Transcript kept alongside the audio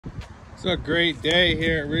It's a great day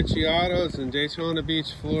here at Ritchie Autos in Daytona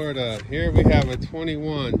Beach, Florida. Here we have a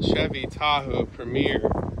 21 Chevy Tahoe Premier.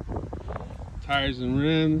 Tires and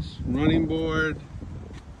rims, running board.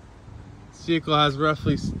 This vehicle has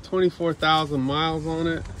roughly 24,000 miles on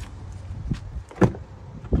it.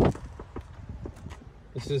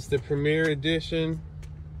 This is the Premier Edition.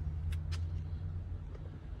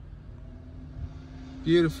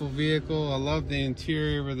 Beautiful vehicle. I love the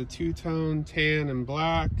interior with the two-tone tan and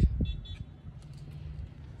black.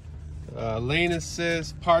 Lane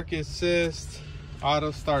assist, park assist,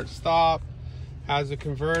 auto start stop, has a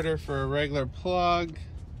converter for a regular plug,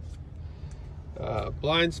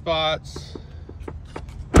 blind spots,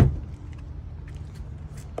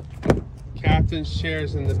 captain's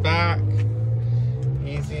chairs in the back,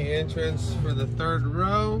 easy entrance for the third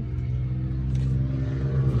row.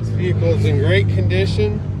 This vehicle is in great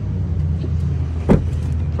condition,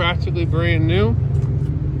 practically brand new.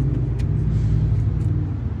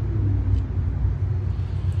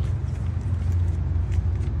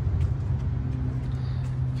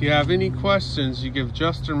 If you have any questions, you give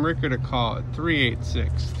Justin Rickard a call at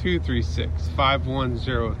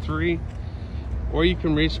 386-236-5103, or you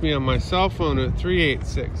can reach me on my cell phone at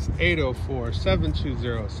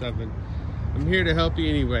 386-804-7207. I'm here to help you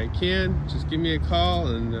any way I can. Just give me a call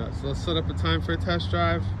and so let's set up a time for a test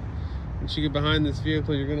drive. Once you get behind this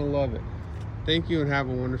vehicle, you're going to love it. Thank you and have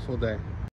a wonderful day.